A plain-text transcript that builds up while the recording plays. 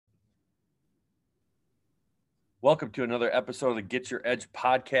Welcome to another episode of the Get Your Edge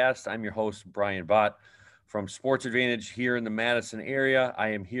podcast. I'm your host, Brian Bott from Sports Advantage here in the Madison area. I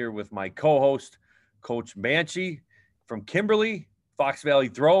am here with my co-host, Coach Banshee from Kimberly, Fox Valley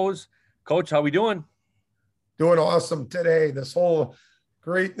Throws. Coach, how we doing? Doing awesome today. This whole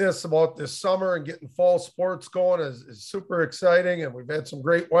greatness about this summer and getting fall sports going is super exciting. And we've had some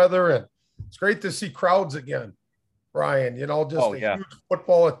great weather, and it's great to see crowds again, Brian. Just Oh, a yeah. huge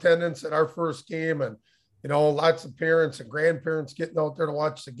football attendance at our first game, and lots of parents and grandparents getting out there to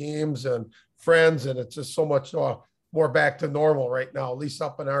watch the games and friends. And it's just so much more back to normal right now, at least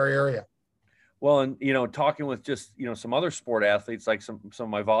up in our area. Well, and, talking with just, some other sport athletes, like some of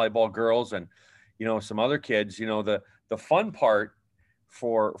my volleyball girls and, some other kids, the fun part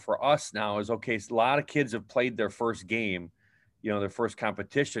for us now is, okay, so a lot of kids have played their first game, their first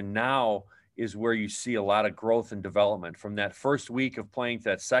competition. Now is where you see a lot of growth and development from that first week of playing to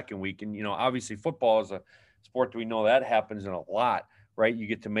that second week. And, obviously football is a sport that we know that happens in a lot, right? You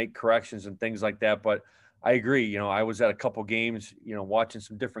get to make corrections and things like that. But I agree. I was at a couple games, watching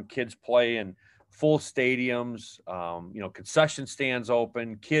some different kids play and full stadiums, concession stands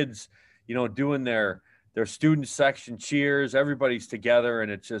open, kids, doing their student section cheers, everybody's together. And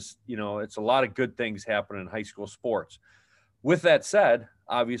it's just, it's a lot of good things happening in high school sports. With that said,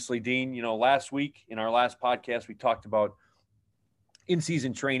 obviously, Dean, last week in our last podcast, we talked about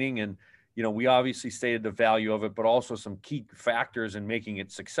in-season training and, we obviously stated the value of it, but also some key factors in making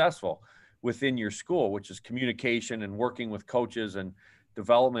it successful within your school, which is communication and working with coaches and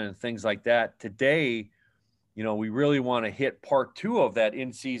development and things like that. Today, we really want to hit part two of that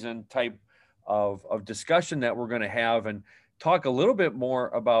in-season type of discussion that we're going to have and talk a little bit more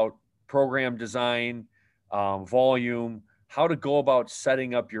about program design, volume, how to go about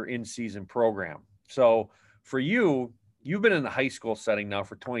setting up your in-season program. So for you, you've been in the high school setting now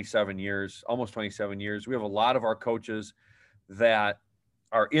for 27 years, almost 27 years. We have a lot of our coaches that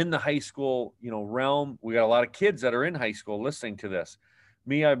are in the high school, realm. We got a lot of kids that are in high school listening to this.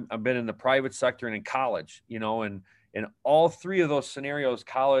 Me, I've been in the private sector and in college, and in all three of those scenarios,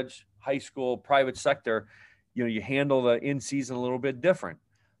 college, high school, private sector, you handle the in-season a little bit different.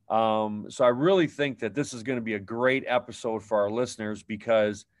 So I really think that this is going to be a great episode for our listeners,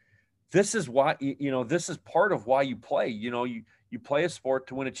 because this is why, this is part of why you play. You play a sport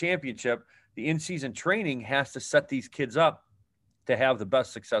to win a championship. The in-season training has to set these kids up to have the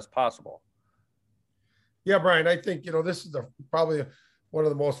best success possible. Yeah, Brian, I think, this is probably one of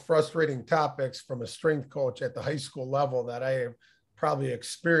the most frustrating topics from a strength coach at the high school level that I have probably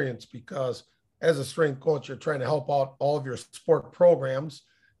experienced, because as a strength coach, you're trying to help out all of your sport programs,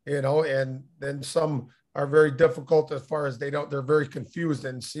 and then some are very difficult as far as they're very confused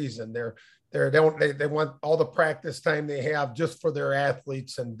in season. They want all the practice time they have just for their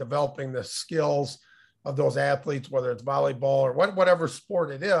athletes and developing the skills of those athletes, whether it's volleyball or whatever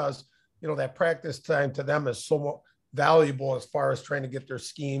sport it is. That practice time to them is so valuable as far as trying to get their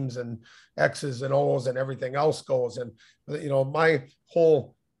schemes and X's and O's and everything else goes. And, my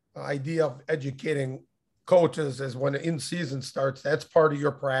whole idea of educating coaches is when the in season starts, that's part of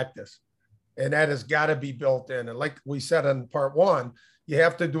your practice. And that has got to be built in. And like we said in part one, you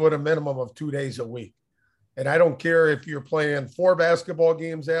have to do it a minimum of 2 days a week. And I don't care if you're playing 4 basketball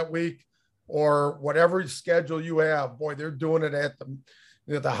games that week or whatever schedule you have. Boy, they're doing it at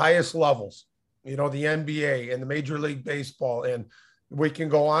the highest levels, the NBA and the Major League Baseball. And we can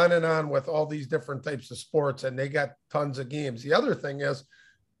go on and on with all these different types of sports, and they got tons of games. The other thing is,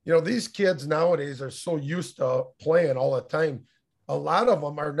 these kids nowadays are so used to playing all the time. A lot of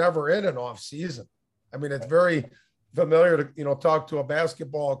them are never in an off season. I mean, it's very familiar to, talk to a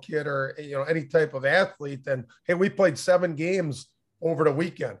basketball kid or, any type of athlete. And, hey, we played 7 games over the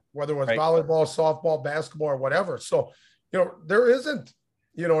weekend, whether it was volleyball, softball, basketball, or whatever. So, there isn't,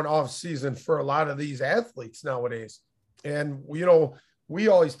 an off season for a lot of these athletes nowadays. And, we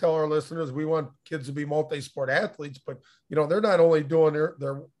always tell our listeners, we want kids to be multi-sport athletes, but, they're not only doing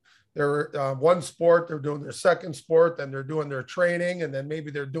their one sport, they're doing their second sport, then they're doing their training, and then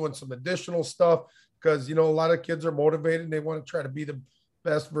maybe they're doing some additional stuff because, a lot of kids are motivated and they want to try to be the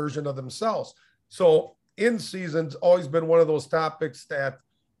best version of themselves. So in season's always been one of those topics that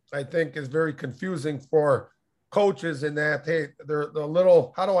I think is very confusing for coaches, in that, hey, they're a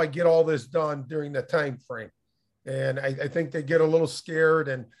little, how do I get all this done during the time frame? And I think they get a little scared,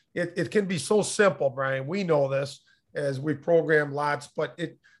 and it can be so simple, Brian. We know this as we program lots, but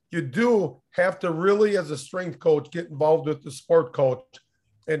you do have to really, as a strength coach, get involved with the sport coach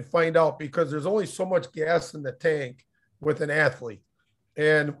and find out, because there's only so much gas in the tank with an athlete.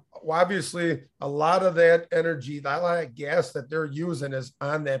 And obviously, a lot of that energy, a lot of gas that they're using is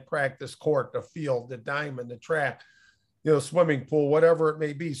on that practice court, the field, the diamond, the track, swimming pool, whatever it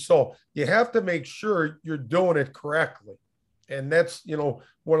may be. So you have to make sure you're doing it correctly. And that's,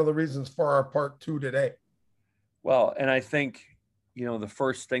 one of the reasons for our part 2 today. Well, and I think, the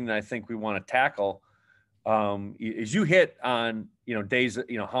first thing that I think we want to tackle is you hit on, days,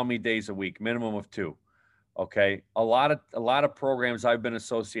 how many days a week, minimum of 2. Okay. A lot of programs I've been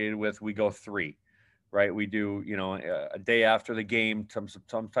associated with, we go 3, right? We do, a day after the game,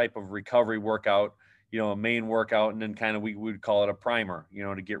 some type of recovery workout, a main workout, and then kind of, we would call it a primer,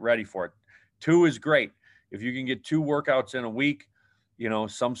 to get ready for it. 2 is great. If you can get 2 workouts in a week,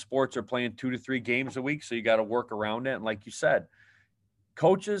 some sports are playing 2 to 3 games a week. So you got to work around it. And like you said,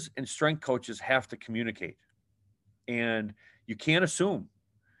 coaches and strength coaches have to communicate, and you can't assume.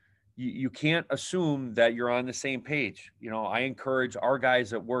 You can't assume that you're on the same page. I encourage our guys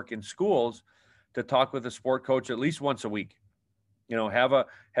that work in schools to talk with a sport coach at least once a week. Have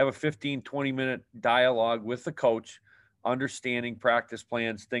a 15, 20-minute dialogue with the coach, understanding practice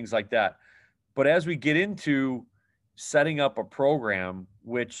plans, things like that. But as we get into setting up a program,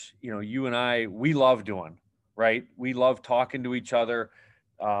 which, you and I, we love doing, right? We love talking to each other,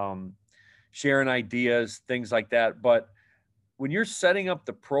 sharing ideas, things like that. But when you're setting up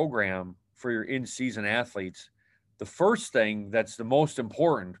the program for your in-season athletes, the first thing that's the most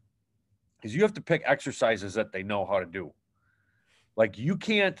important is you have to pick exercises that they know how to do. Like, you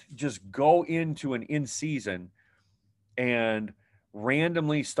can't just go into an in-season and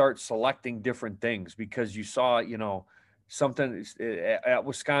randomly start selecting different things because you saw, something at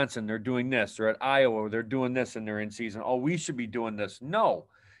Wisconsin, they're doing this, or at Iowa, they're doing this in their in-season. Oh, we should be doing this. No,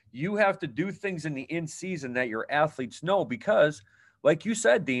 you have to do things in the in-season that your athletes know, because like you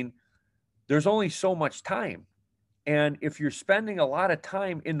said, Dean, there's only so much time. And if you're spending a lot of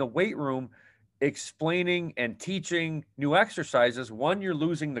time in the weight room explaining and teaching new exercises, one, you're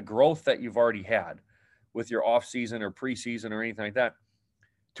losing the growth that you've already had with your off season or preseason or anything like that.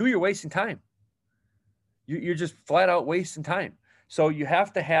 2, you're wasting time. You're just flat out wasting time. So you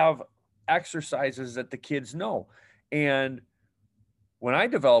have to have exercises that the kids know. And when I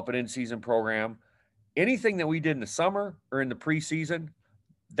develop an in-season program, anything that we did in the summer or in the preseason,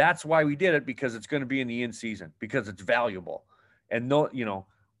 that's why we did it, because it's going to be in the in-season, because it's valuable. And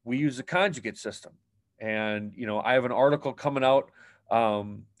we use the conjugate system. And, I have an article coming out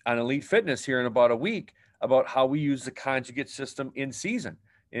on Elite Fitness here in about a week about how we use the conjugate system in season.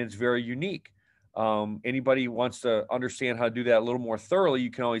 And it's very unique. Anybody wants to understand how to do that a little more thoroughly, you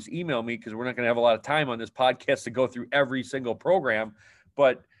can always email me, because we're not going to have a lot of time on this podcast to go through every single program.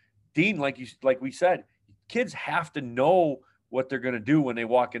 But Dean, like we said, kids have to know what they're going to do when they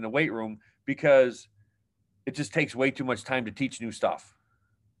walk in the weight room, because it just takes way too much time to teach new stuff.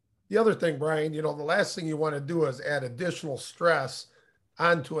 The other thing, Brian, the last thing you want to do is add additional stress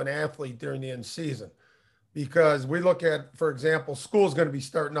onto an athlete during the end season, because we look at, for example, school's going to be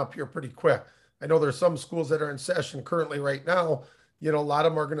starting up here pretty quick. I know there's some schools that are in session currently right now. A lot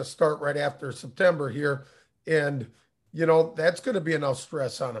of them are going to start right after September here. And, that's going to be enough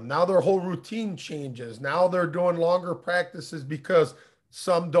stress on them. Now their whole routine changes. Now they're doing longer practices because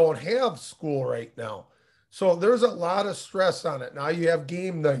some don't have school right now. So there's a lot of stress on it. Now you have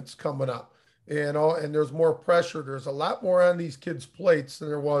game nights coming up, and there's more pressure. There's a lot more on these kids' plates than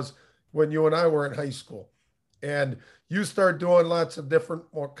there was when you and I were in high school. And you start doing lots of different,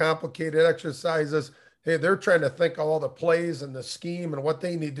 more complicated exercises. Hey, they're trying to think of all the plays and the scheme and what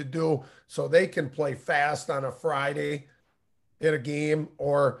they need to do so they can play fast on a Friday in a game,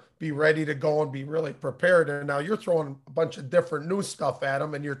 or be ready to go and be really prepared. And now you're throwing a bunch of different new stuff at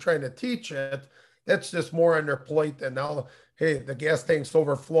them and you're trying to teach it. That's just more on their plate. And now, hey, the gas tank's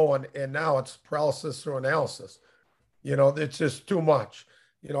overflowing, and now it's paralysis through analysis. It's just too much.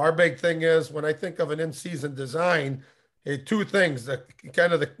 Our big thing is, when I think of an in-season design, hey, 2 things: the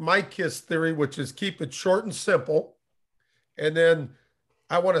kind of my KISS theory, which is keep it short and simple, and then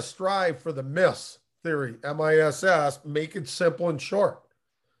I want to strive for the MISS theory, MISS, make it simple and short.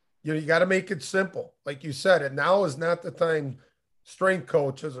 You got to make it simple, like you said. And now is not the time, strength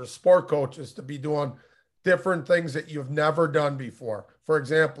coaches or sport coaches, to be doing different things that you've never done before. For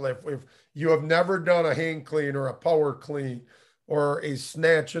example, if you have never done a hang clean or a power clean or a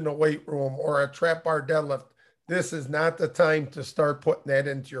snatch in the weight room or a trap bar deadlift, this is not the time to start putting that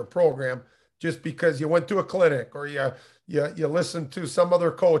into your program just because you went to a clinic or you listened to some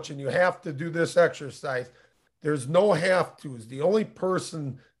other coach and you have to do this exercise. There's no have tos. The only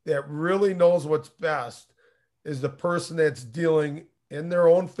person that really knows what's best is the person that's dealing in their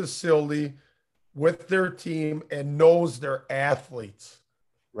own facility with their team and knows their athletes.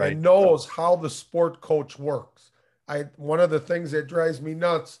 Right. and knows how the sport coach works. One of the things that drives me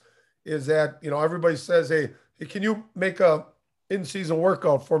nuts is that, everybody says, hey, can you make a in-season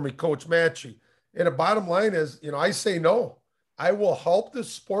workout for me, Coach Matchy? And the bottom line is, I say no. I will help the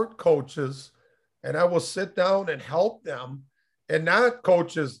sport coaches and I will sit down and help them, and not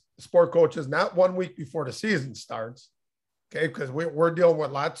coaches, sport coaches, not 1 week before the season starts. Okay. Because we're dealing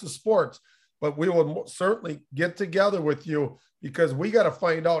with lots of sports, but we will certainly get together with you because we got to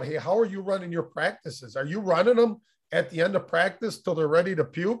find out, hey, how are you running your practices? Are you running them at the end of practice till they're ready to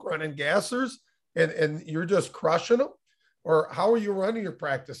puke, running gassers, and you're just crushing them? Or how are you running your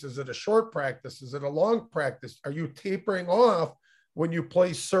practice? Is it a short practice? Is it a long practice? Are you tapering off when you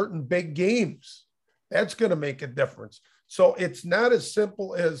play certain big games? That's going to make a difference. So it's not as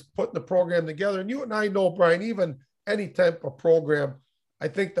simple as putting the program together. And you and I know, Brian, even any type of program, I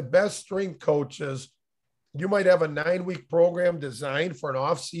think the best strength coaches, you might have a 9-week program designed for an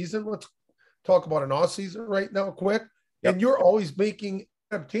off season. Let's talk about an off season right now, quick. Yep. And you're always making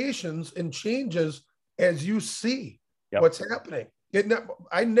adaptations and changes as you see what's happening.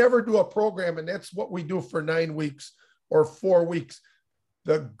 I never do a program, and that's what we do for 9 weeks or 4 weeks.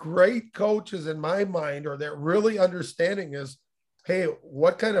 The great coaches in my mind, or that really understanding is, hey,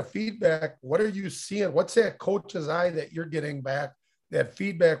 what kind of feedback, what are you seeing? What's that coach's eye that you're getting back, that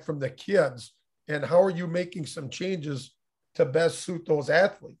feedback from the kids? And how are you making some changes to best suit those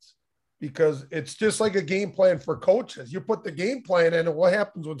athletes? Because it's just like a game plan for coaches. You put the game plan in, and what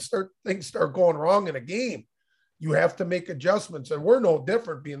happens when things start going wrong in a game? You have to make adjustments, and we're no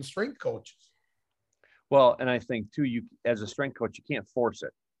different being strength coaches. Well, and I think too, you as a strength coach, you can't force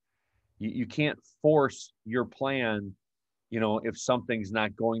it. You can't force your plan, if something's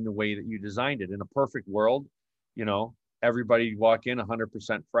not going the way that you designed it. In a perfect world, everybody walk in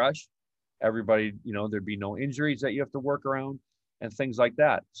 100% fresh. Everybody, there'd be no injuries that you have to work around and things like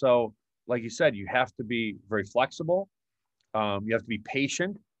that. So like you said, you have to be very flexible. You have to be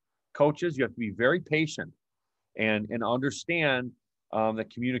patient. Coaches, you have to be very patient and understand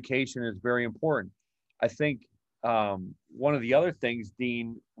that communication is very important. I think one of the other things,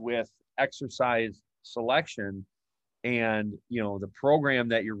 Dean, with exercise selection and, the program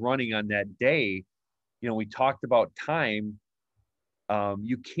that you're running on that day, we talked about time.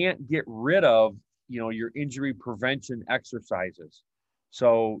 You can't get rid of, your injury prevention exercises.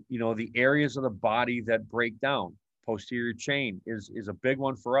 So, the areas of the body that break down, posterior chain is a big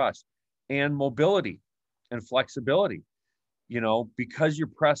one for us, and mobility and flexibility. Because you're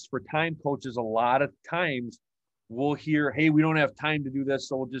pressed for time, coaches, a lot of times we'll hear, hey, we don't have time to do this,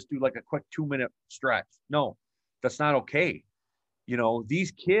 so we'll just do like a quick 2-minute stretch. No, that's not okay.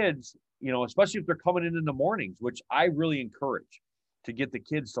 These kids, especially if they're coming in the mornings, which I really encourage to get the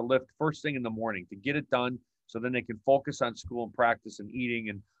kids to lift first thing in the morning, to get it done so then they can focus on school and practice and eating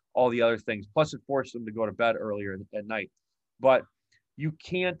and all the other things. Plus, it forces them to go to bed earlier at night. But you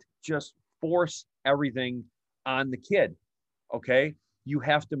can't just force everything on the kid. Okay. You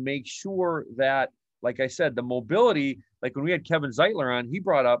have to make sure that, like I said, the mobility, like when we had Kevin Zeitler on, he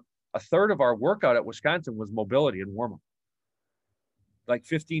brought up a third of our workout at Wisconsin was mobility and warm up. Like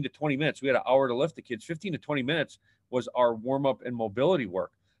 15 to 20 minutes. We had an hour to lift the kids. 15 to 20 minutes was our warm up and mobility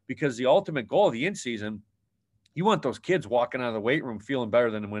work, because the ultimate goal of the in-season, you want those kids walking out of the weight room feeling better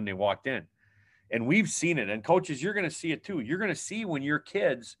than when they walked in. And we've seen it. And coaches, you're going to see it too. You're going to see when your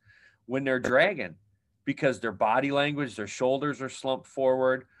kids, when they're dragging, because their body language, their shoulders are slumped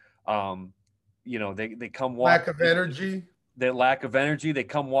forward. They come lack of energy. That lack of energy. They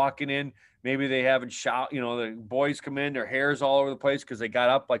come walking in. Maybe they haven't showered. The boys come in, their hair's all over the place because they got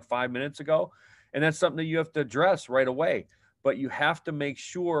up like 5 minutes ago. And that's something that you have to address right away. But you have to make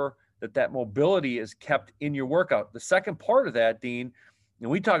sure that mobility is kept in your workout. The second part of that, Dean,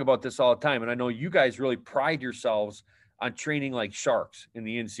 and we talk about this all the time, and I know you guys really pride yourselves on training like sharks in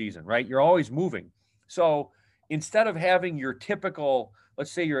the in-season, right? You're always moving. So instead of having your typical,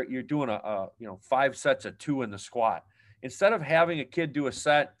 let's say you're doing a 5 sets of 2 in the squat, instead of having a kid do a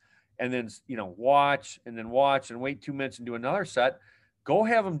set and then watch and wait 2 minutes and do another set, go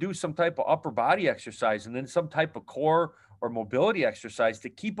have them do some type of upper body exercise and then some type of core or mobility exercise to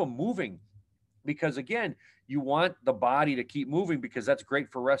keep them moving. Because again, you want the body to keep moving because that's great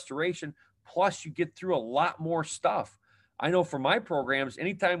for restoration. Plus you get through a lot more stuff. I know for my programs,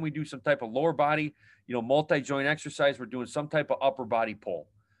 anytime we do some type of lower body, multi-joint exercise, we're doing some type of upper body pull.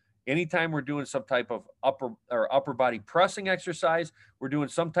 Anytime we're doing some type of upper body pressing exercise, we're doing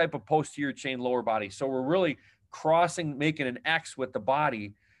some type of posterior chain lower body. So we're really making an X with the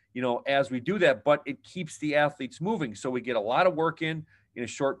body, as we do that, but it keeps the athletes moving. So we get a lot of work in a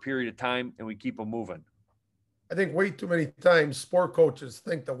short period of time and we keep them moving. I think way too many times sport coaches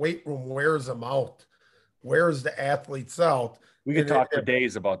think the weight room wears them out, wears the athletes out. We could And talk for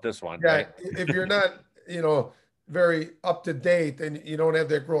days about this one, yeah, right? if you're not, very up to date and you don't have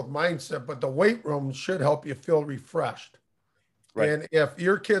that growth mindset, but the weight room should help you feel refreshed. Right. And if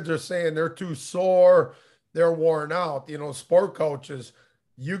your kids are saying they're too sore, they're worn out, sport coaches,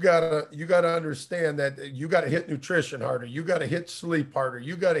 you gotta understand that you gotta hit nutrition harder, you gotta hit sleep harder,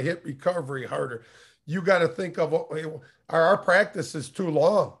 you gotta hit recovery harder. You gotta think of our practice is too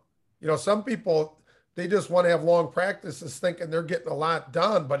long. Some people they just want to have long practices thinking they're getting a lot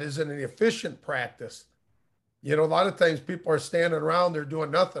done, but is it an efficient practice? A lot of times people are standing around, they're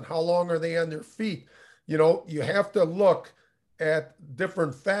doing nothing. How long are they on their feet? You have to look at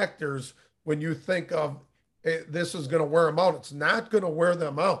different factors when you think of this is going to wear them out. It's not going to wear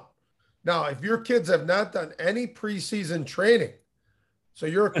them out. Now, if your kids have not done any preseason training, so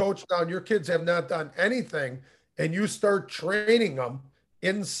you're a coach now and your kids have not done anything, and you start training them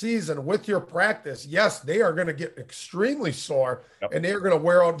in season with your practice, yes, they are going to get extremely sore Yep. and they're going to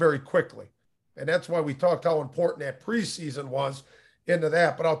wear out very quickly. And that's why we talked how important that preseason was into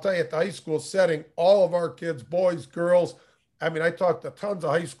that. But I'll tell you, at the high school setting, all of our kids, boys, girls, I mean, I talked to tons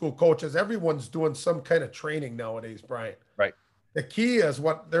of high school coaches. Everyone's doing some kind of training nowadays, Brian. Right. The key is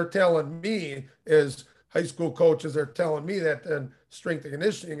what they're telling me is high school coaches are telling me that then strength and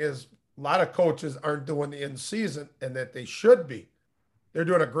conditioning is a lot of coaches aren't doing the in season and that they should be. They're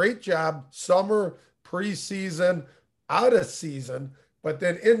doing a great job summer, preseason, out of season, but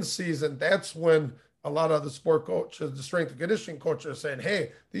then in season, that's when a lot of the sport coaches, the strength and conditioning coaches are saying,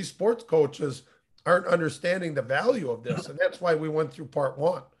 hey, these sports coaches aren't understanding the value of this. And that's why we went through part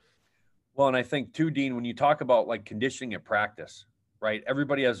one. Well, and I think too, Dean, when you talk about like conditioning at practice, right?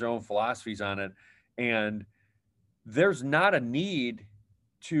 Everybody has their own philosophies on it. And there's not a need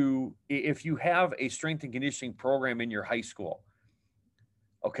to, if you have a strength and conditioning program in your high school,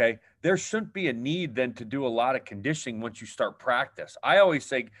 okay, there shouldn't be a need then to do a lot of conditioning once you start practice. I always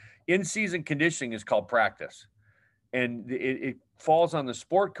say in-season conditioning is called practice. And it falls on the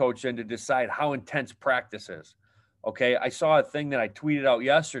sport coach then to decide how intense practice is. Okay, I saw a thing that I tweeted out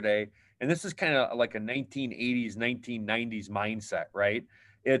yesterday, and this is kind of like a 1980s, 1990s mindset, right?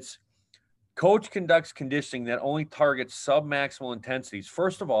 It's coach conducts conditioning that only targets sub-maximal intensities.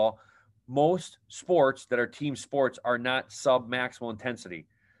 First of all, most sports that are team sports are not sub-maximal intensity.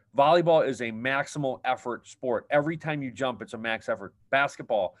 Volleyball is a maximal effort sport. Every time you jump, it's a max effort.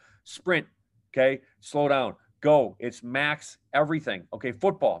 Basketball, sprint, okay, slow down, go. It's max everything. Okay,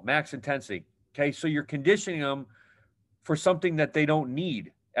 football, max intensity. Okay, so you're conditioning them for something that they don't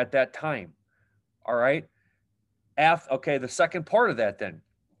need at that time. All right. Okay, the second part of that then,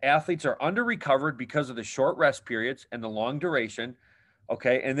 athletes are under recovered because of the short rest periods and the long duration.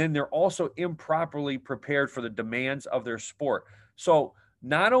 Okay, and then they're also improperly prepared for the demands of their sport. So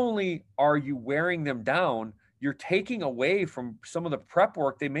not only are you wearing them down, you're taking away from some of the prep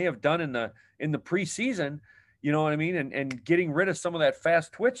work they may have done in the preseason, you know what I mean? And getting rid of some of that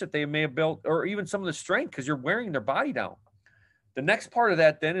fast twitch that they may have built, or even some of the strength, because you're wearing their body down. The next part of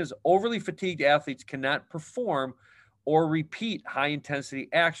that then is overly fatigued athletes cannot perform or repeat high intensity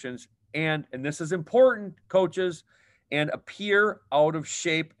actions. And this is important, coaches, and appear out of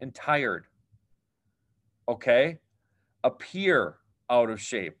shape and tired. Okay? Appear out of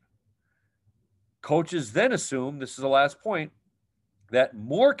shape. Coaches then assume, this is the last point, that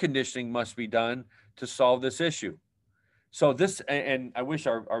more conditioning must be done to solve this issue. So this, and I wish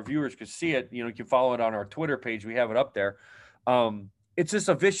our viewers could see it, you can follow it on our Twitter page. We have it up there. It's just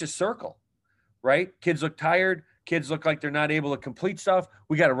a vicious circle, right? Kids look tired. Kids look like they're not able to complete stuff.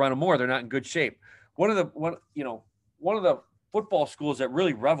 We got to run them more. They're not in good shape. One of the football schools that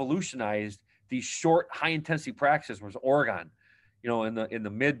really revolutionized these short, high intensity practices was Oregon. In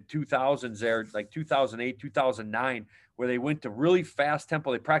the mid 2000s there, like 2008, 2009, where they went to really fast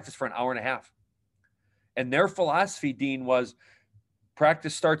tempo. They practiced for an hour and a half. And their philosophy, Dean, was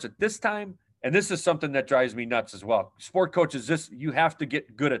practice starts at this time. And this is something that drives me nuts as well. Sport coaches, you have to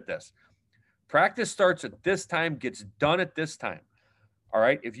get good at this. Practice starts at this time, gets done at this time. All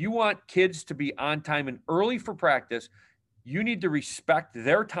right. If you want kids to be on time and early for practice, you need to respect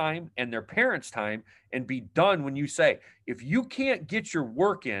their time and their parents' time and be done when you say. If you can't get your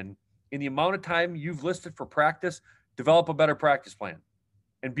work in the amount of time you've listed for practice, develop a better practice plan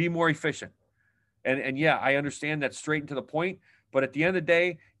and be more efficient. And yeah, I understand that's straight and to the point, but at the end of the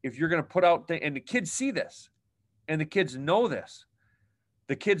day, if you're going to put out and the kids see this and the kids know this,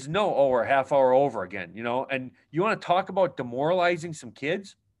 the kids know, oh, we're a half hour over again, and you want to talk about demoralizing some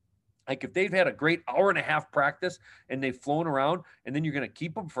kids. Like if they've had a great hour and a half practice and they've flown around and then you're going to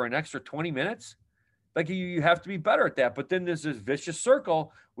keep them for an extra 20 minutes, Like you have to be better at that. But then there's this vicious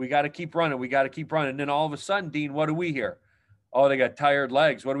circle. We got to keep running. We got to keep running. And then all of a sudden, Dean, what do we hear? Oh, they got tired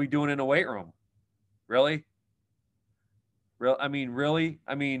legs. What are we doing in the weight room? Really? Really?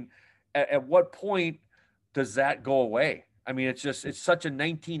 At what point does that go away? I mean, it's such a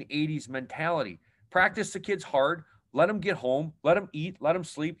 1980s mentality. Practice the kids hard. Let them get home. Let them eat. Let them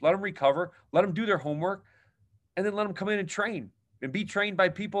sleep. Let them recover. Let them do their homework. And then let them come in and train and be trained by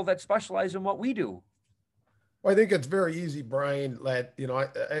people that specialize in what we do. Well, I think it's very easy, Brian. I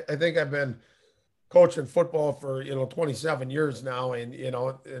think I've been coaching football for 27 years now, and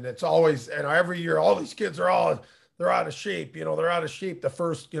and it's always, and every year all these kids they're out of shape. They're out of shape the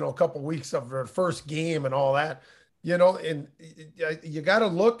first couple weeks of their first game and all that. And you got to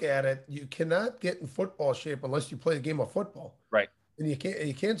look at it. You cannot get in football shape unless you play a game of football. Right. And you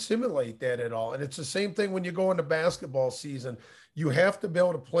can't simulate that at all. And it's the same thing when you go into basketball season. You have to be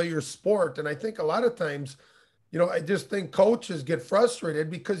able to play your sport. And I think a lot of times, I just think coaches get frustrated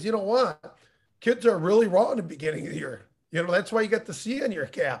because you know what? Kids are really raw in the beginning of the year. That's why you got the C on your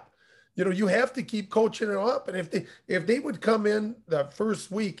cap. You have to keep coaching it up. And if they would come in the first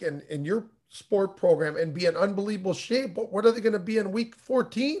week in your sport program and be in unbelievable shape, but what are they going to be in week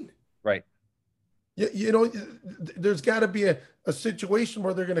 14? Right. There's got to be a situation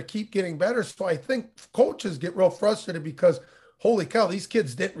where they're going to keep getting better. So I think coaches get real frustrated because, holy cow, these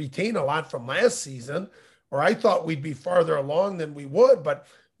kids didn't retain a lot from last season, or I thought we'd be farther along than we would. But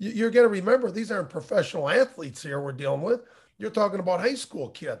you're going to remember, these aren't professional athletes here we're dealing with. You're talking about high school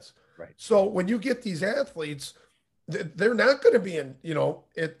kids. Right. So when you get these athletes, they're not going to be in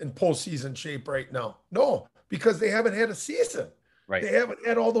postseason shape right now. No, because they haven't had a season. Right. They haven't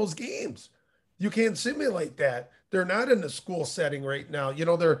had all those games. You can't simulate that. They're not in the school setting right now.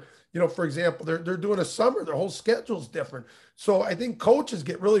 They're, for example, they're doing a summer. Their whole schedule's different. So I think coaches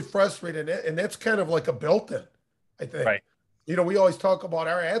get really frustrated, and that's kind of like a built-in, I think. Right. We always talk about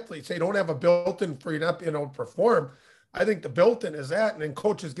our athletes. They don't have a built-in for you not being able to perform. I think the built-in is that, and then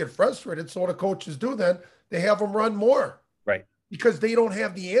coaches get frustrated. So what do coaches do then? They have them run more. Right. Because they don't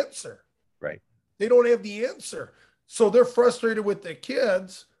have the answer. Right. They don't have the answer. So they're frustrated with the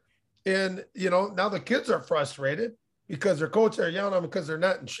kids. And, now the kids are frustrated because their coaches are yelling at them because they're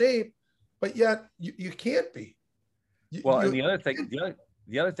not in shape. But yet you can't be. And the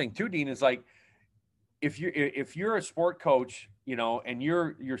other thing too, Dean, is like, if you're a sport coach, and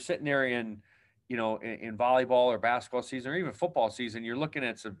you're sitting there in volleyball or basketball season or even football season, you're looking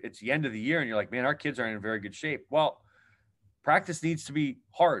at it's the end of the year and you're like, man, our kids aren't in very good shape. Well, practice needs to be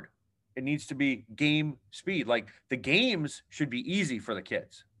hard. It needs to be game speed. Like the games should be easy for the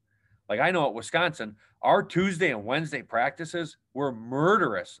kids. Like I know at Wisconsin, our Tuesday and Wednesday practices were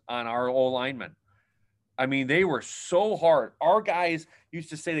murderous on our O-linemen. I mean, they were so hard. Our guys used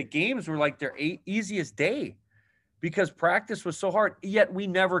to say the games were like their easiest day because practice was so hard, yet we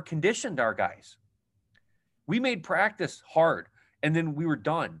never conditioned our guys. We made practice hard and then we were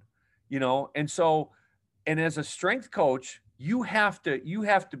done, And so, and as a strength coach, you have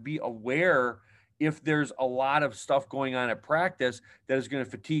to be aware if there's a lot of stuff going on at practice that is going to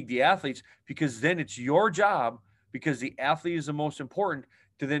fatigue the athletes, because then it's your job, because the athlete is the most important,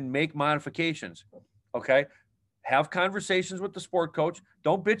 to then make modifications. Okay. Have conversations with the sport coach.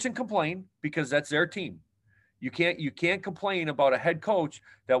 Don't bitch and complain, because that's their team. You can't complain about a head coach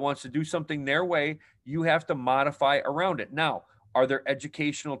that wants to do something their way. You have to modify around it. Now, are there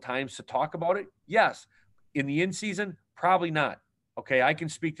educational times to talk about it? Yes. In the in season, probably not. Okay, I can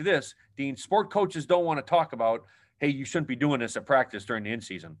speak to this, Dean. Sport coaches don't want to talk about, hey, you shouldn't be doing this at practice during the in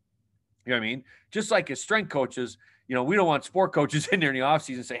season. You know what I mean? Just like as strength coaches, we don't want sport coaches in there in the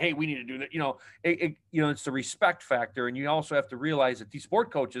offseason and say, hey, we need to do that. It's the respect factor. And you also have to realize that these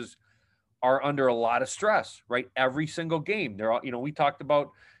sport coaches are under a lot of stress, right? Every single game. They're all, we talked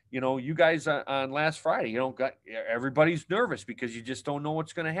about, you guys on last Friday, everybody's nervous because you just don't know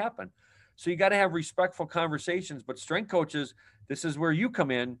what's going to happen. So you got to have respectful conversations. But strength coaches, this is where you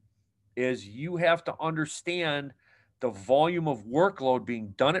come in, is you have to understand the volume of workload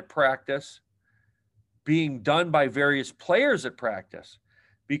being done at practice, being done by various players at practice,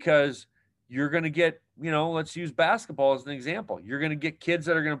 because you're going to get, let's use basketball as an example. You're going to get kids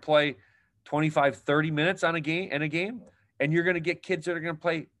that are going to play 25, 30 minutes on a game, and you're going to get kids that are going to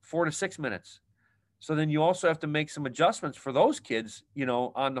play 4 to 6 minutes. So then you also have to make some adjustments for those kids,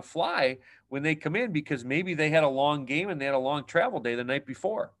 on the fly when they come in, because maybe they had a long game and they had a long travel day the night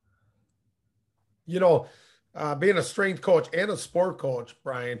before. Being a strength coach and a sport coach,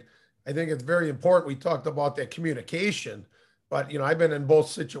 Brian, I think it's very important. We talked about that communication, but, I've been in both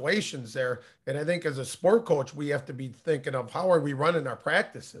situations there. And I think as a sport coach, we have to be thinking of how are we running our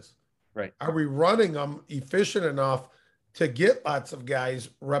practices? Right. Are we running them efficient enough to get lots of guys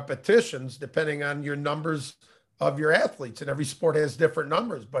repetitions, depending on your numbers of your athletes? And every sport has different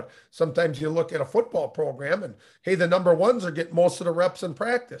numbers, but sometimes you look at a football program and, hey, the number ones are getting most of the reps in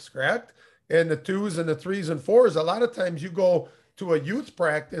practice, correct? And the twos and the threes and fours, a lot of times you go to a youth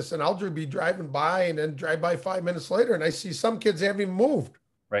practice and I'll just be driving by and then drive by 5 minutes later and I see some kids haven't even moved.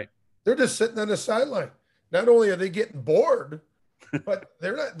 Right. They're just sitting on the sideline. Not only are they getting bored, but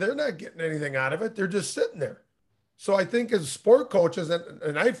they're not getting anything out of it. They're just sitting there. So I think as sport coaches,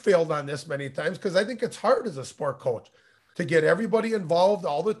 and I've failed on this many times because I think it's hard as a sport coach to get everybody involved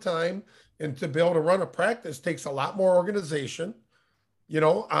all the time, and to be able to run a practice takes a lot more organization,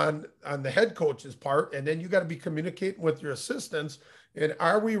 on the head coach's part. And then you got to be communicating with your assistants. And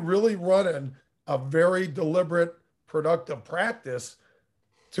are we really running a very deliberate, productive practice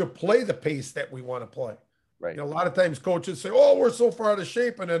to play the pace that we want to play? Right. A lot of times coaches say, "Oh, we're so far out of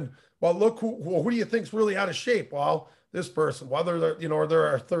shape," and then, well, look who do you think's really out of shape? Well, this person. Well, they're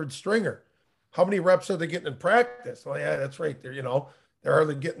our third stringer. How many reps are they getting in practice? Well, yeah, that's right. They're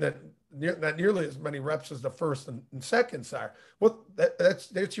hardly getting not nearly as many reps as the first and seconds are. Well,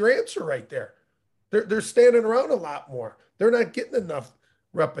 that's your answer right there. They're standing around a lot more. They're not getting enough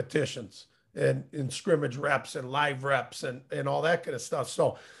repetitions and in scrimmage reps and live reps and all that kind of stuff.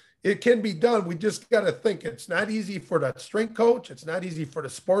 So it can be done. We just got to think it's not easy for the strength coach. It's not easy for the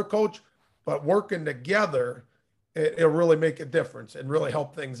sport coach, but working together, it'll really make a difference and really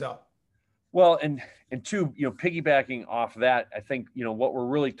help things out. Well, and two, piggybacking off that, I think, what we're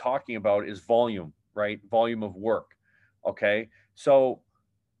really talking about is volume, right? Volume of work. Okay. So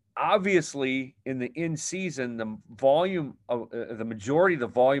obviously in the in season, the volume of the majority of the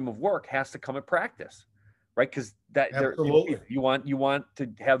volume of work has to come at practice, right? Because you want to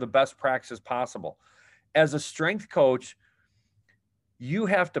have the best practice possible. As a strength coach, you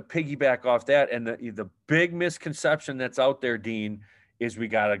have to piggyback off that. And the big misconception that's out there, Dean, is we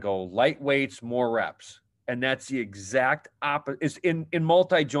got to go light weights, more reps. And that's the exact opposite. It's in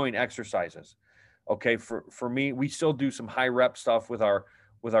multi-joint exercises. Okay. For me, we still do some high rep stuff with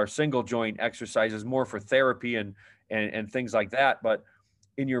our single joint exercises, more for therapy and things like that. But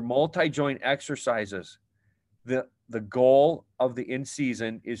in your multi-joint exercises, the goal of the in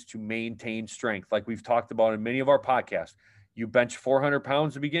season is to maintain strength. Like we've talked about in many of our podcasts, you bench 400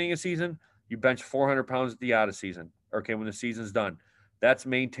 pounds at the beginning of the season, you bench 400 pounds at the out of season. Okay. When the season's done, that's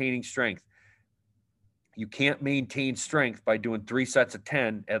maintaining strength. You can't maintain strength by doing 3 sets of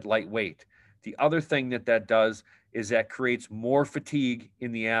 10 at lightweight. The other thing that does is that creates more fatigue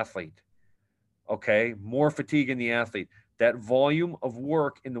in the athlete. Okay. More fatigue in the athlete. That volume of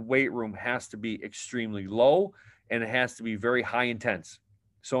work in the weight room has to be extremely low and it has to be very high intense.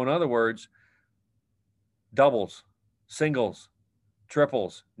 So in other words, doubles, singles,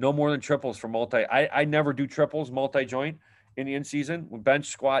 triples, no more than triples for multi. I never do triples multi-joint in the in season. Bench,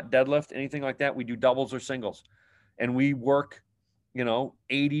 squat, deadlift, anything like that, we do doubles or singles. And we work,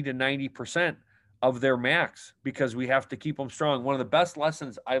 80 to 90% of their max because we have to keep them strong. One of the best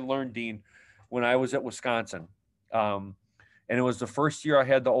lessons I learned, Dean, when I was at Wisconsin, and it was the first year I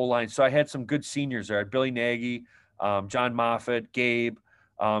had the O-line. So I had some good seniors there. I had Billy Nagy, John Moffitt, Gabe,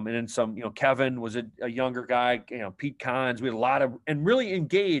 and then some, Kevin was a younger guy, Pete Collins. We had a lot of, and really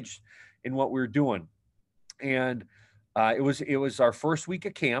engaged in what we were doing. And it was our first week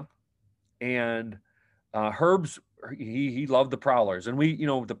of camp, and Herb's, he loved the Prowlers, and we,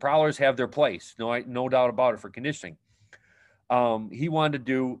 the Prowlers have their place. No doubt about it for conditioning. He wanted to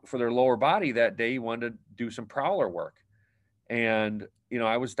do for their lower body that day. He wanted to do some Prowler work. And,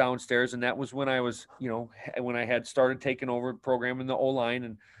 I was downstairs, and that was when I was, when I had started taking over programming the O-line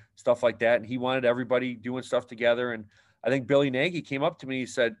and stuff like that. And he wanted everybody doing stuff together. And I think Billy Nagy came up to me. He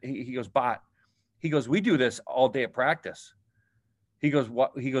said, he goes, "Bot," he goes, "we do this all day at practice." He goes,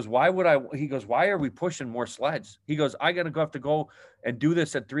 "What?" He goes, "Why would I?" He goes, "Why are we pushing more sleds?" He goes, "I got to have to go and do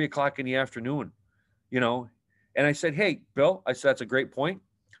this at 3:00 in the afternoon, And I said, "Hey, Bill," I said, "that's a great point.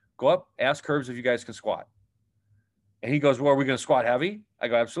 Go up, ask Curbs if you guys can squat." And he goes, "Well, are we going to squat heavy?" I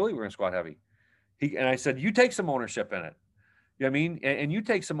go, "Absolutely, we're going to squat heavy." And I said, "You take some ownership in it." You know what I mean? And you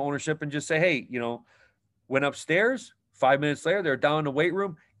take some ownership and just say, "Hey, went upstairs, 5 minutes later, they're down in the weight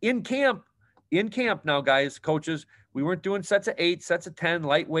room in camp now, guys, coaches. We weren't doing sets of 8, sets of 10,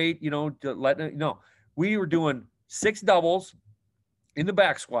 lightweight, no, we were doing 6 doubles in the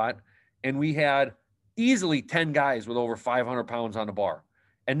back squat. And we had easily 10 guys with over 500 pounds on the bar.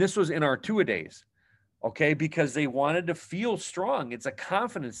 And this was in our 2-a-days. Okay. Because they wanted to feel strong. It's a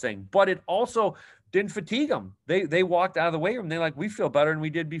confidence thing, but it also didn't fatigue them. They walked out of the weight room. They're like, we feel better than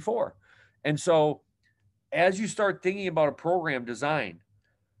we did before. And so as you start thinking about a program design,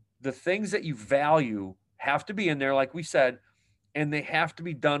 the things that you value have to be in there, like we said, and they have to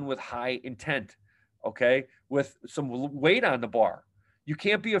be done with high intent, okay, with some weight on the bar. You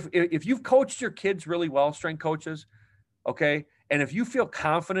can't be, if you've coached your kids really well, strength coaches, okay, and if you feel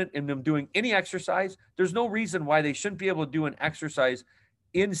confident in them doing any exercise, there's no reason why they shouldn't be able to do an exercise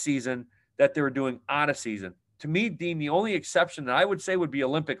in season that they were doing out of season. To me, Dean, the only exception that I would say would be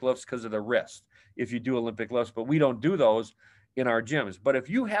Olympic lifts because of the wrist, if you do Olympic lifts, but we don't do those in our gyms. But if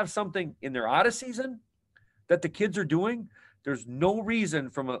you have something in their out of season that the kids are doing, there's no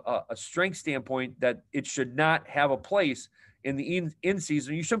reason from a strength standpoint that it should not have a place in the in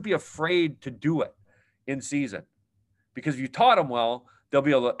season. You shouldn't be afraid to do it in season, because if you taught them well, they'll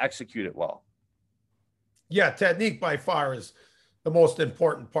be able to execute it well. Yeah, technique by far is the most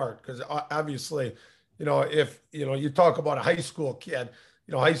important part, because obviously, if you talk about a high school kid,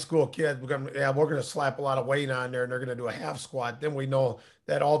 we're gonna slap a lot of weight on there and they're gonna do a half squat. Then we know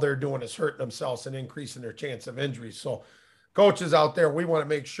that all they're doing is hurting themselves and increasing their chance of injury. So, coaches out there, we want to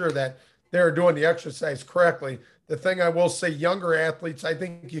make sure that they're doing the exercise correctly. The thing I will say, younger athletes, I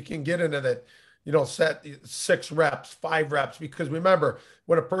think you can get into that, set 6 reps, 5 reps, because remember,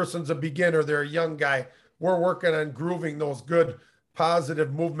 when a person's a beginner, they're a young guy, we're working on grooving those good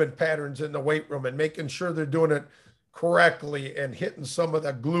positive movement patterns in the weight room and making sure they're doing it correctly and hitting some of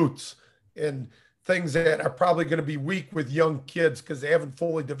the glutes and things that are probably going to be weak with young kids because they haven't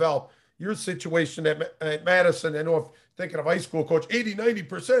fully developed. Your situation at Madison, I know, if thinking of high school coach,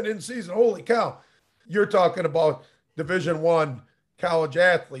 80-90% in season, holy cow. You're talking about Division I college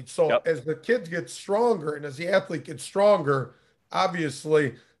athletes. So Yep. as the kids get stronger and as the athlete gets stronger,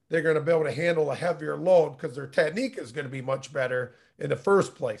 obviously they're going to be able to handle a heavier load because their technique is going to be much better in the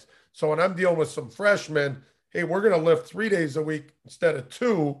first place. So when I'm dealing with some freshmen, hey, we're going to lift 3 days a week instead of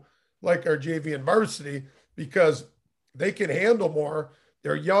 2, like our JV and varsity, because they can handle more.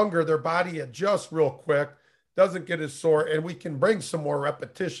 They're younger, their body adjusts real quick, doesn't get as sore, and we can bring some more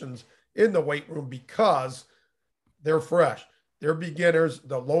repetitions in the weight room because they're fresh. They're beginners.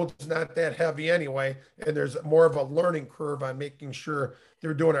 The load's not that heavy anyway, and there's more of a learning curve on making sure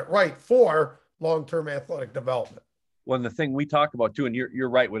they're doing it right for long-term athletic development. Well, the thing we talk about too, and you're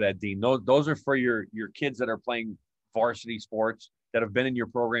right with that, Dean. Those are for your kids that are playing varsity sports that have been in your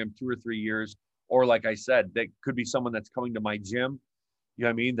program 2 or 3 years, or like I said, that could be someone that's coming to my gym. You know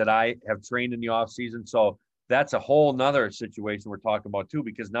what I mean? That I have trained in the off season. So that's a whole nother situation we're talking about too,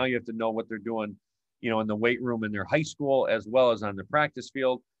 because now you have to know what they're doing, in the weight room in their high school as well as on the practice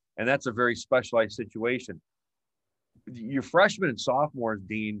field. And that's a very specialized situation. Your freshmen and sophomores,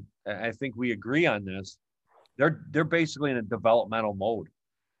 Dean, I think we agree on this. They're basically in a developmental mode.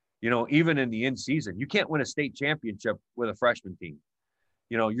 Even in the in season, you can't win a state championship with a freshman team.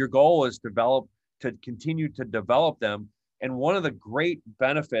 Your goal is to continue to develop them. And one of the great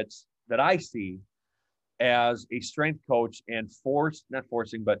benefits that I see as a strength coach and not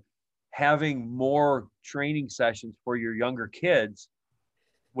forcing, but having more training sessions for your younger kids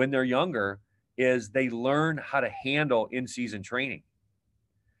when they're younger is they learn how to handle in-season training.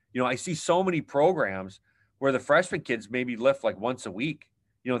 I see so many programs where the freshman kids maybe lift like once a week.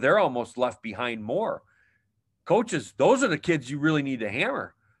 They're almost left behind more. Coaches, those are the kids you really need to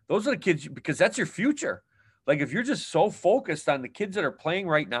hammer. Those are the kids, because that's your future. Like if you're just so focused on the kids that are playing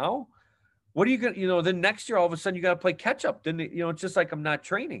right now, what are you going to, then next year, all of a sudden you got to play catch up. Then, it's just like, I'm not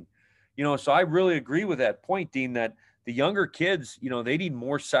training, so I really agree with that point, Dean, that the younger kids, they need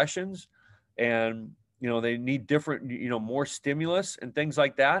more sessions and, they need different, more stimulus and things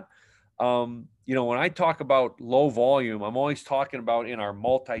like that. When I talk about low volume, I'm always talking about in our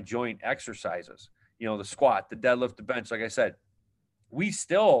multi-joint exercises, the squat, the deadlift, the bench. Like I said, we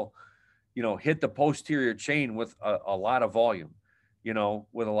still, hit the posterior chain with a lot of volume,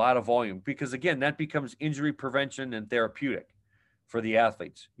 because again, that becomes injury prevention and therapeutic for the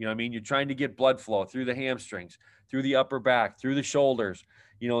athletes. You're trying to get blood flow through the hamstrings, through the upper back, through the shoulders,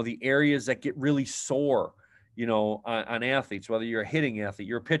 the areas that get really sore, on athletes, whether you're a hitting athlete,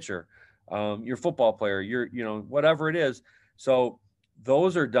 you're a pitcher, you're a football player, you're, whatever it is. So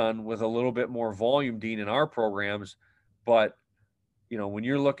those are done with a little bit more volume, Dean, in our programs. But, when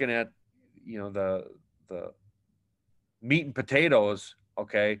you're looking at, the meat and potatoes,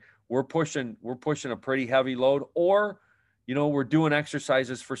 okay, we're pushing a pretty heavy load, or, we're doing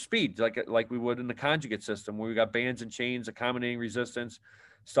exercises for speed, like we would in the conjugate system where we got bands and chains, accommodating resistance,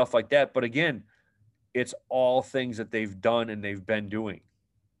 stuff like that. But again, it's all things that they've done and they've been doing.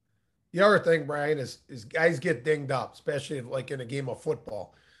 The other thing, Brian, is guys get dinged up, especially like in a game of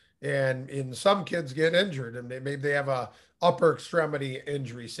football. And some kids get injured and maybe they have a upper extremity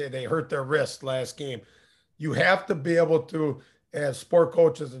injury. Say they hurt their wrist last game. You have to be able to as sport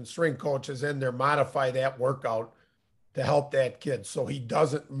coaches and strength coaches in there modify that workout to help that kid so he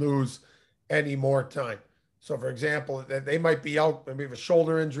doesn't lose any more time. So, for example, they might be out, maybe a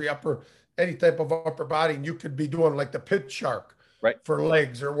shoulder injury, any type of upper body, and you could be doing like the pit shark Right. for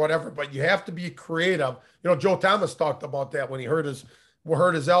legs or whatever. But you have to be creative. Joe Thomas talked about that when he hurt his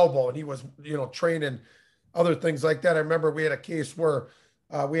elbow, and he was training other things like that. I remember we had a case where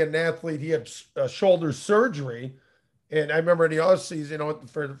we had an athlete, he had shoulder surgery, and I remember in the off season,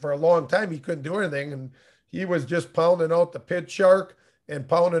 for a long time he couldn't do anything, and he was just pounding out the pit shark and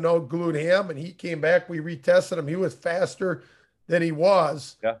pounding out glued ham, and he came back. We retested him. He was faster than he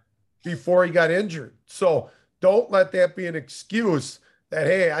was before he got injured. So don't let that be an excuse that,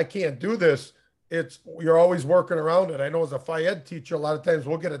 hey, I can't do this. You're always working around it. I know as a phy ed teacher, a lot of times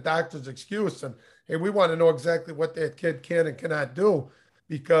we'll get a doctor's excuse and, hey, we want to know exactly what that kid can and cannot do,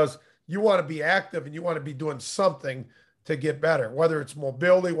 because you want to be active and you want to be doing something to get better, whether it's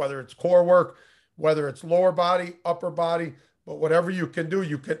mobility, whether it's core work, whether it's lower body, upper body, but whatever you can do,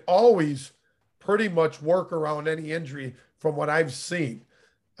 you can always pretty much work around any injury from what I've seen.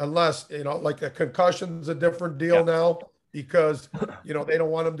 Unless, like a concussion's a different deal now, because, they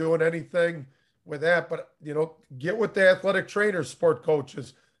don't want them doing anything with that. But, get with the athletic trainers, sport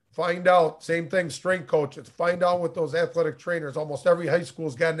coaches, find out, same thing, strength coaches, find out with those athletic trainers. Almost every high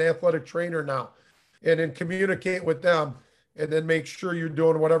school's got an athletic trainer now, and then communicate with them, and then make sure you're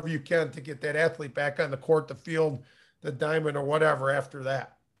doing whatever you can to get that athlete back on the court, the field, the diamond, or whatever after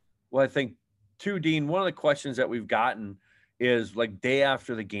that. Well, I think too, Dean, one of the questions that we've gotten is like day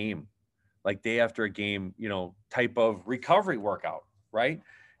after a game, type of recovery workout, right?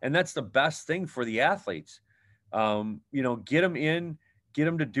 And that's the best thing for the athletes. Get them in, get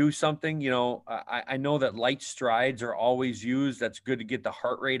them to do something. I know that light strides are always used. That's good to get the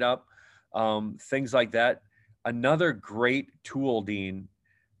heart rate up, things like that. Another great tool, Dean,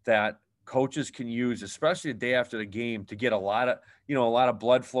 that coaches can use, especially the day after the game, to get a lot of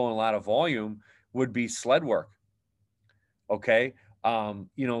blood flow and a lot of volume, would be sled work. Okay.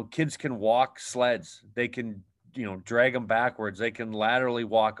 Kids can walk sleds. They can, drag them backwards. They can laterally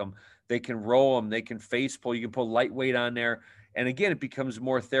walk them. They can row them. They can face pull. You can put lightweight on there. And again, it becomes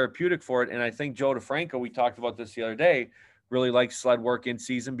more therapeutic for it. And I think Joe DeFranco, we talked about this the other day, really likes sled work in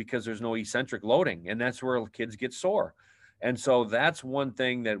season because there's no eccentric loading, and that's where kids get sore. And so that's one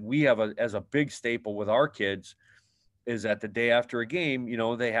thing that we have as a big staple with our kids, is that the day after a game,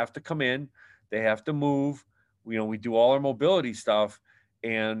 they have to come in, they have to move. We do all our mobility stuff,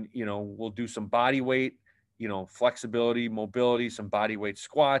 and, we'll do some body weight, flexibility, mobility, some body weight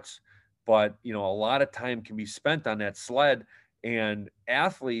squats. But, a lot of time can be spent on that sled, and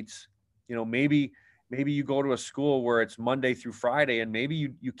athletes, maybe you go to a school where it's Monday through Friday, and maybe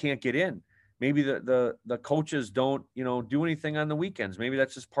you can't get in. Maybe the coaches don't, do anything on the weekends. Maybe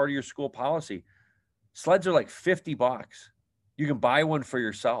that's just part of your school policy. Sleds are like $50. You can buy one for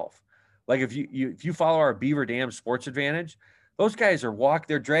yourself. Like if you follow our Beaver Dam Sports Advantage, those guys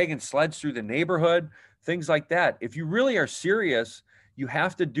they're dragging sleds through the neighborhood, things like that. If you really are serious, you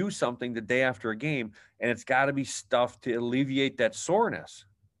have to do something the day after a game, and it's got to be stuff to alleviate that soreness.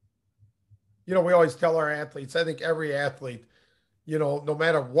 We always tell our athletes, I think every athlete, no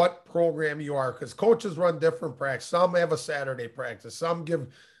matter what program you are, because coaches run different practice. Some have a Saturday practice. Some give,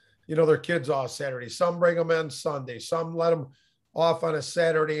 their kids off Saturday. Some bring them in Sunday. Some let them off on a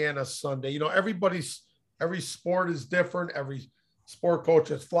Saturday and a Sunday. Every sport is different. Every sport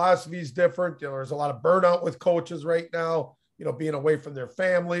coach's philosophy is different. There's a lot of burnout with coaches right now, being away from their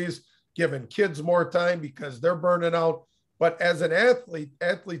families, giving kids more time because they're burning out. But as an athlete,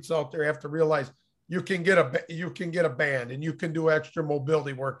 athletes out there have to realize you can get a band, and you can do extra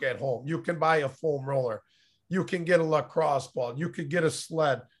mobility work at home. You can buy a foam roller. You can get a lacrosse ball. You could get a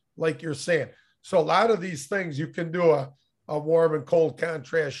sled, like you're saying. So a lot of these things, you can do a warm and cold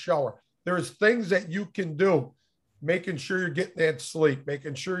contrast shower. There's things that you can do, making sure you're getting that sleep,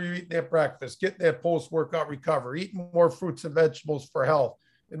 making sure you're eating that breakfast, getting that post-workout recovery, eating more fruits and vegetables for health,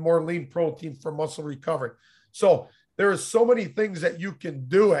 and more lean protein for muscle recovery. So there are so many things that you can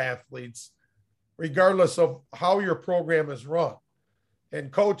do, athletes, regardless of how your program is run.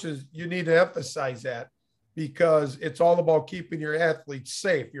 And coaches, you need to emphasize that, because it's all about keeping your athletes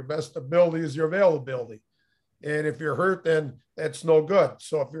safe. Your best ability is your availability. And if you're hurt, then that's no good.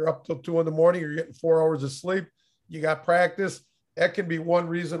 So if you're up till 2 a.m, you're getting 4 hours of sleep, you got practice, that can be one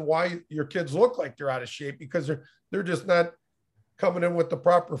reason why your kids look like they're out of shape, because they're just not coming in with the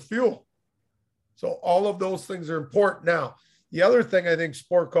proper fuel. So all of those things are important. Now, the other thing I think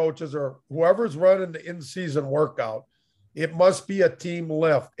sport coaches, or whoever's running the in-season workout, it must be a team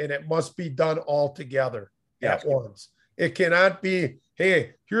lift, and it must be done all together at once. It cannot be,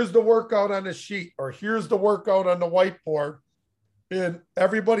 hey, here's the workout on the sheet or here's the workout on the whiteboard. And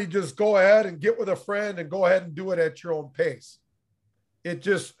everybody just go ahead and get with a friend and go ahead and do it at your own pace. It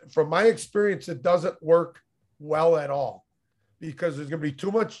just, from my experience, it doesn't work well at all because there's going to be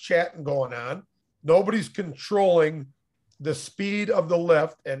too much chatting going on. Nobody's controlling the speed of the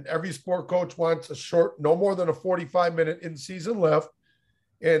lift, and every sport coach wants a short, no more than a 45-minute in-season lift.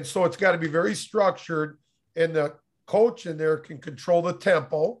 And so it's got to be very structured, and the coach in there can control the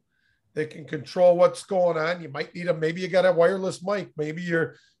tempo. They can control what's going on. You might need maybe you got a wireless mic. Maybe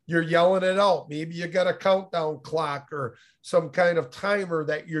you're yelling it out. Maybe you got a countdown clock or some kind of timer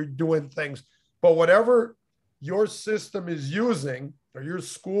that you're doing things. But whatever your system is using, or your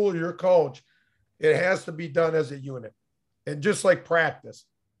school or your coach, it has to be done as a unit. And just like practice,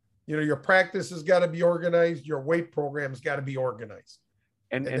 your practice has got to be organized. Your weight program's got to be organized.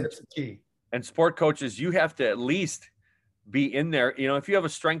 And that's the key. And sport coaches, you have to at least be in there. If you have a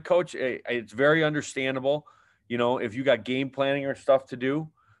strength coach, it's very understandable. If you got game planning or stuff to do,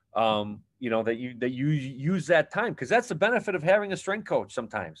 that you use that time, because that's the benefit of having a strength coach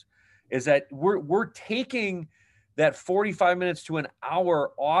sometimes, is that we're taking that 45 minutes to an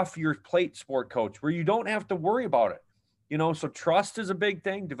hour off your plate, sport coach, where you don't have to worry about it. So trust is a big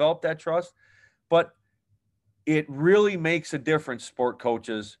thing. Develop that trust. But it really makes a difference, sport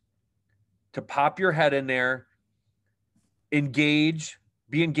coaches, to pop your head in there, be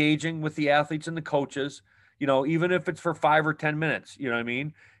engaging with the athletes and the coaches, even if it's for 5 or 10 minutes, you know what I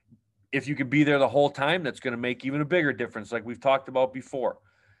mean? If you could be there the whole time, that's going to make even a bigger difference, like we've talked about before.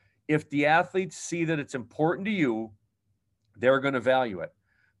 If the athletes see that it's important to you, they're going to value it.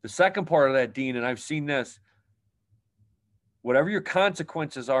 The second part of that, Dean, and I've seen this, whatever your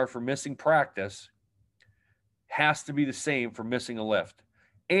consequences are for missing practice has to be the same for missing a lift.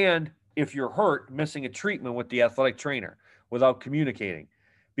 And if you're hurt, missing a treatment with the athletic trainer without communicating.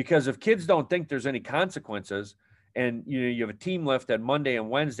 Because if kids don't think there's any consequences, and you have a team lift at Monday and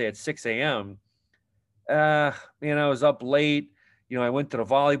Wednesday at 6 a.m., I was up late. I went to the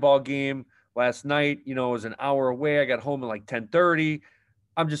volleyball game last night. It was an hour away. I got home at like 10:30.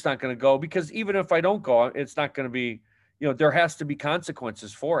 I'm just not going to go, because even if I don't go, it's not going to be, there has to be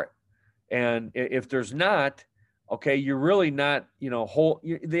consequences for it. And if there's not, okay, you're really not,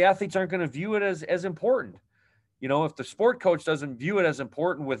 the athletes aren't going to view it as important. If the sport coach doesn't view it as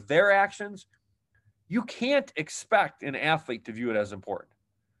important with their actions, you can't expect an athlete to view it as important.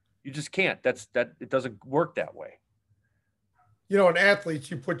 You just can't. It doesn't work that way. In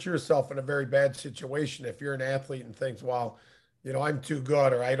athletes, you put yourself in a very bad situation if you're an athlete and thinks, well, I'm too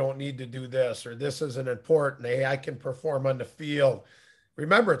good, or I don't need to do this, or this isn't important. Hey, I can perform on the field.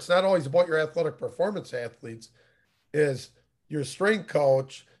 Remember, it's not always about your athletic performance, athletes. Is your strength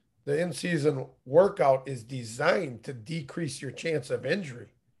coach, the in-season workout is designed to decrease your chance of injury.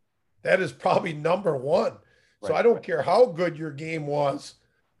 That is probably number one. Right. So I don't care how good your game was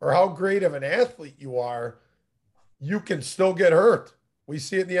or how great of an athlete you are, you can still get hurt. We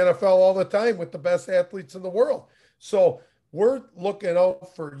see it in the NFL all the time with the best athletes in the world. So we're looking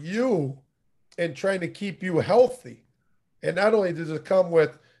out for you and trying to keep you healthy. And not only does it come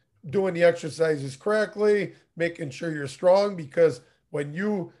with doing the exercises correctly, making sure you're strong, because when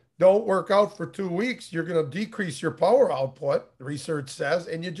you don't work out for 2 weeks, you're going to decrease your power output, the research says,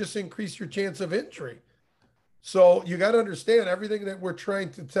 and you just increase your chance of injury. So you got to understand, everything that we're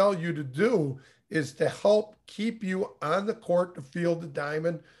trying to tell you to do is to help keep you on the court, the field, the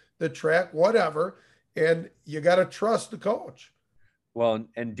diamond, the track, whatever. And you got to trust the coach. Well,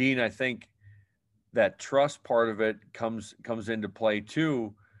 and Dean, I think that trust part of it comes into play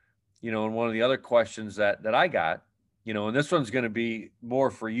too. And one of the other questions that I got, and this one's going to be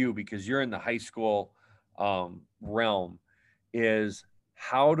more for you because you're in the high school realm, is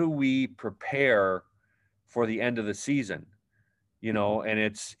how do we prepare for the end of the season? And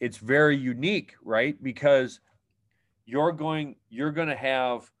it's very unique, right? Because you're going to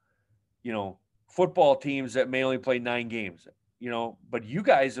have, football teams that may only play 9 games, but you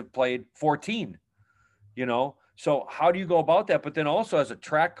guys have played 14, So how do you go about that? But then also as a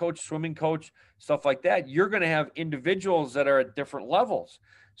track coach, swimming coach, stuff like that, you're going to have individuals that are at different levels.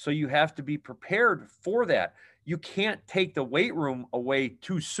 So you have to be prepared for that. You can't take the weight room away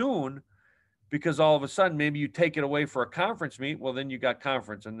too soon, because all of a sudden, maybe you take it away for a conference meet. Well, then you got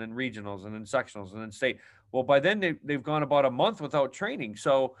conference and then regionals and then sectionals and then state. Well, by then they've gone about a month without training.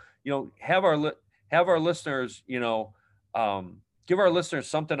 So, have our listeners, give our listeners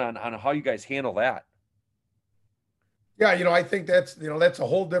something on how you guys handle that. Yeah. I think that's a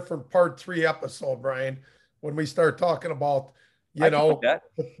whole different part 3 episode, Brian, when we start talking about, you can put know, that.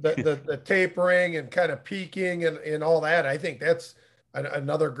 the tapering and kind of peaking and all that. I think that's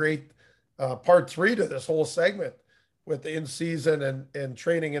another great part three to this whole segment with the in season and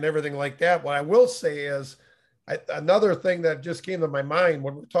training and everything like that. What I will say is another thing that just came to my mind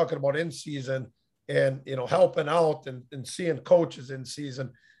when we're talking about in season and, you know, helping out and seeing coaches in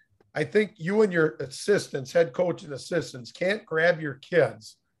season. I think you and your assistants, head coach and assistants, can't grab your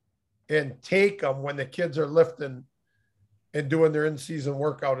kids and take them when the kids are lifting and doing their in-season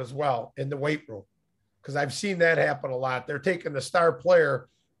workout as well in the weight room. Because I've seen that happen a lot. They're taking the star player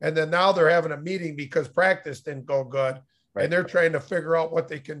and then now they're having a meeting because practice didn't go good. Right. And they're trying to figure out what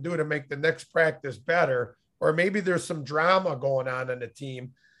they can do to make the next practice better. Or maybe there's some drama going on in the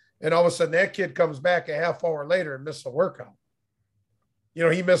team. And all of a sudden that kid comes back a half hour later and misses a workout. You know,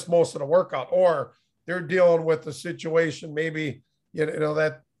 he missed most of the workout. Or they're dealing with the situation, maybe, you know,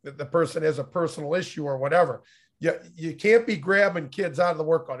 that the person has a personal issue or whatever. You can't be grabbing kids out of the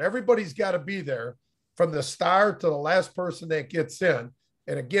workout. Everybody's got to be there from the start to the last person that gets in.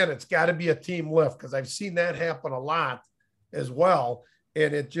 And again, it's got to be a team lift because I've seen that happen a lot as well.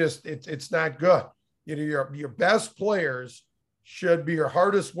 And it's not good. You know, your best players should be your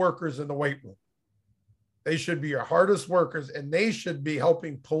hardest workers in the weight room. They should be your hardest workers, and they should be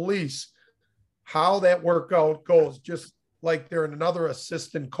helping police how that workout goes, just like they're another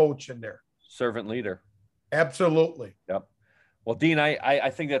assistant coach in there. Servant leader. Absolutely. Yep. Well, Dean, I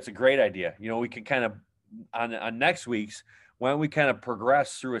think that's a great idea. You know, we can kind of on next week's, why don't we kind of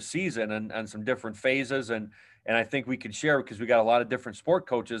progress through a season and some different phases, and I think we can share, because we got a lot of different sport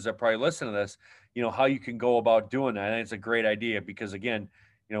coaches that probably listen to this, you know, how you can go about doing that. I think it's a great idea because, again,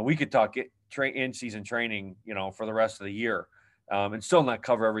 you know, we could talk in-season training, you know, for the rest of the year and still not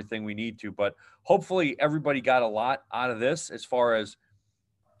cover everything we need to. But hopefully everybody got a lot out of this. As far as,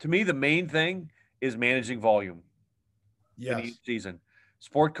 to me, the main thing is managing volume. Yes. In each season.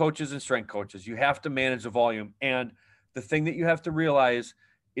 Sport coaches and strength coaches, you have to manage the volume. And the thing that you have to realize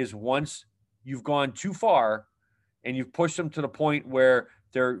is once you've gone too far and you've pushed them to the point where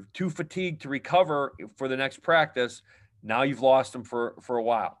they're too fatigued to recover for the next practice, now you've lost them for a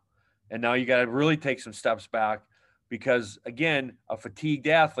while. And now you got to really take some steps back because, again, a fatigued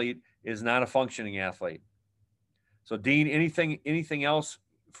athlete is not a functioning athlete. So, Dean, anything else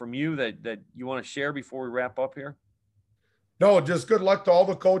from you that you want to share before we wrap up here? No, just good luck to all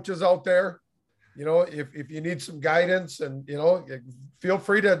the coaches out there. You know, if you need some guidance, and, you know, feel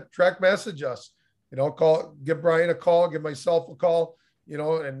free to direct message us, you know, give Brian a call, give myself a call, you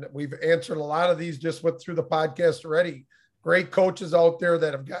know, and we've answered a lot of these just through the podcast already. Great coaches out there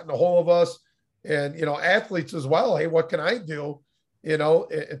that have gotten a hold of us, and, you know, athletes as well. Hey, what can I do, you know,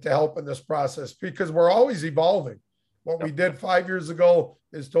 to help in this process? Because we're always evolving. What we did 5 years ago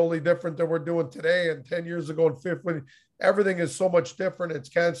is totally different than we're doing today. And 10 years ago and 15, everything is so much different. It's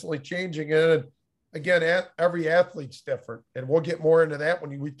constantly changing. And again, every athlete's different. And we'll get more into that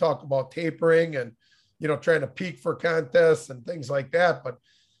when we talk about tapering and, you know, trying to peak for contests and things like that. But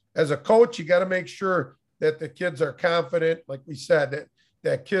as a coach, you got to make sure that the kids are confident. Like we said,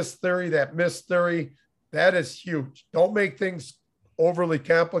 that KISS theory, that MISS theory, that is huge. Don't make things overly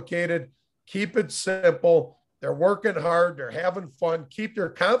complicated. Keep it simple. They're working hard. They're having fun. Keep their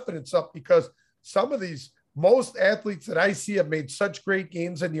confidence up, because most athletes that I see have made such great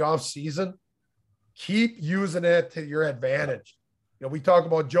gains in the off season. Keep using it to your advantage. You know, we talk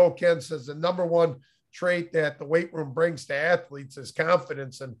about Joe Kent says the number one trait that the weight room brings to athletes is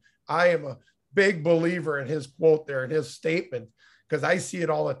confidence. And I am a big believer in his quote there, in his statement, because I see it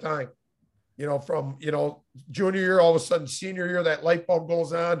all the time. You know, from, you know, junior year, all of a sudden senior year, that light bulb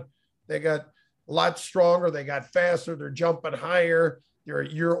goes on. They got a lot stronger. They got faster. They're jumping higher. They're a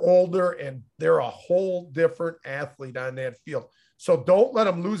year older, and they're a whole different athlete on that field. So don't let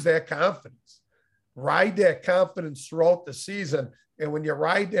them lose that confidence. Ride that confidence throughout the season. And when you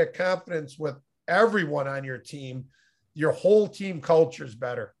ride that confidence with everyone on your team, your whole team culture is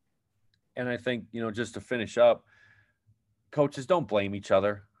better. And I think, you know, just to finish up, coaches, don't blame each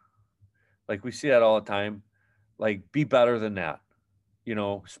other. Like, we see that all the time. Like, be better than that. You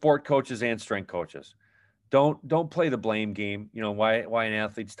know, sport coaches and strength coaches. Don't play the blame game. You know, why an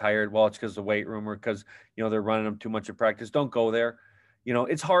athlete's tired? Well, it's because the weight room, or because, you know, they're running them too much in practice. Don't go there. You know,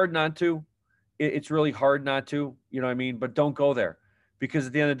 it's hard not to. It's really hard not to, you know what I mean? But don't go there, because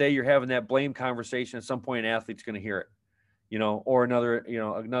at the end of the day, you're having that blame conversation. At some point, an athlete's going to hear it, you know, or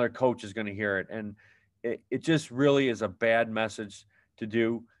another coach is going to hear it. And it just really is a bad message to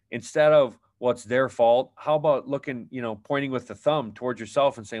do. Instead of, well, it's their fault, how about looking, you know, pointing with the thumb towards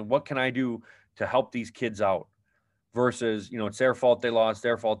yourself and saying, what can I do to help these kids out? Versus, you know, it's their fault they lost,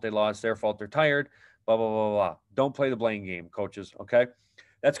 their fault they're tired. blah, blah, blah, blah. Don't play the blame game, coaches. Okay.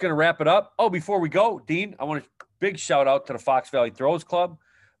 That's going to wrap it up. Oh, before we go, Dean, I want a big shout out to the Fox Valley Throws Club,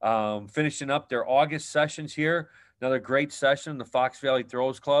 finishing up their August sessions here. Another great session, the Fox Valley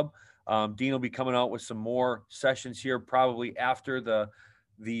Throws Club. Dean will be coming out with some more sessions here probably after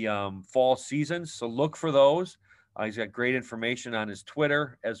the fall season. So look for those. He's got great information on his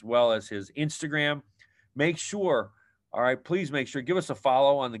Twitter as well as his Instagram. Make sure, all right, please make sure, give us a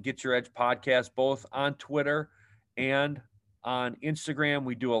follow on the Get Your Edge podcast, both on Twitter and on Instagram.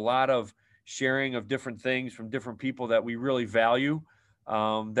 We do a lot of sharing of different things from different people that we really value.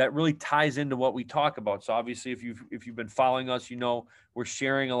 That really ties into what we talk about. So obviously, if you've been following us, you know we're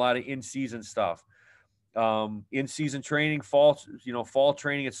sharing a lot of in-season stuff. In-season training, fall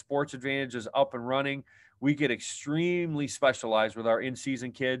training at Sports Advantage is up and running. We get extremely specialized with our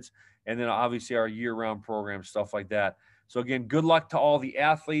in-season kids, and then obviously our year-round program, stuff like that. So again, good luck to all the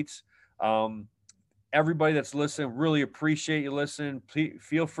athletes. Everybody that's listening, really appreciate you listening. Please,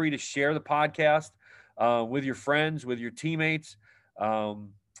 feel free to share the podcast with your friends, with your teammates,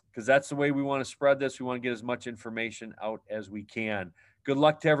 because that's the way we want to spread this. We want to get as much information out as we can. Good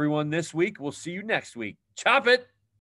luck to everyone this week. We'll see you next week. Chop it.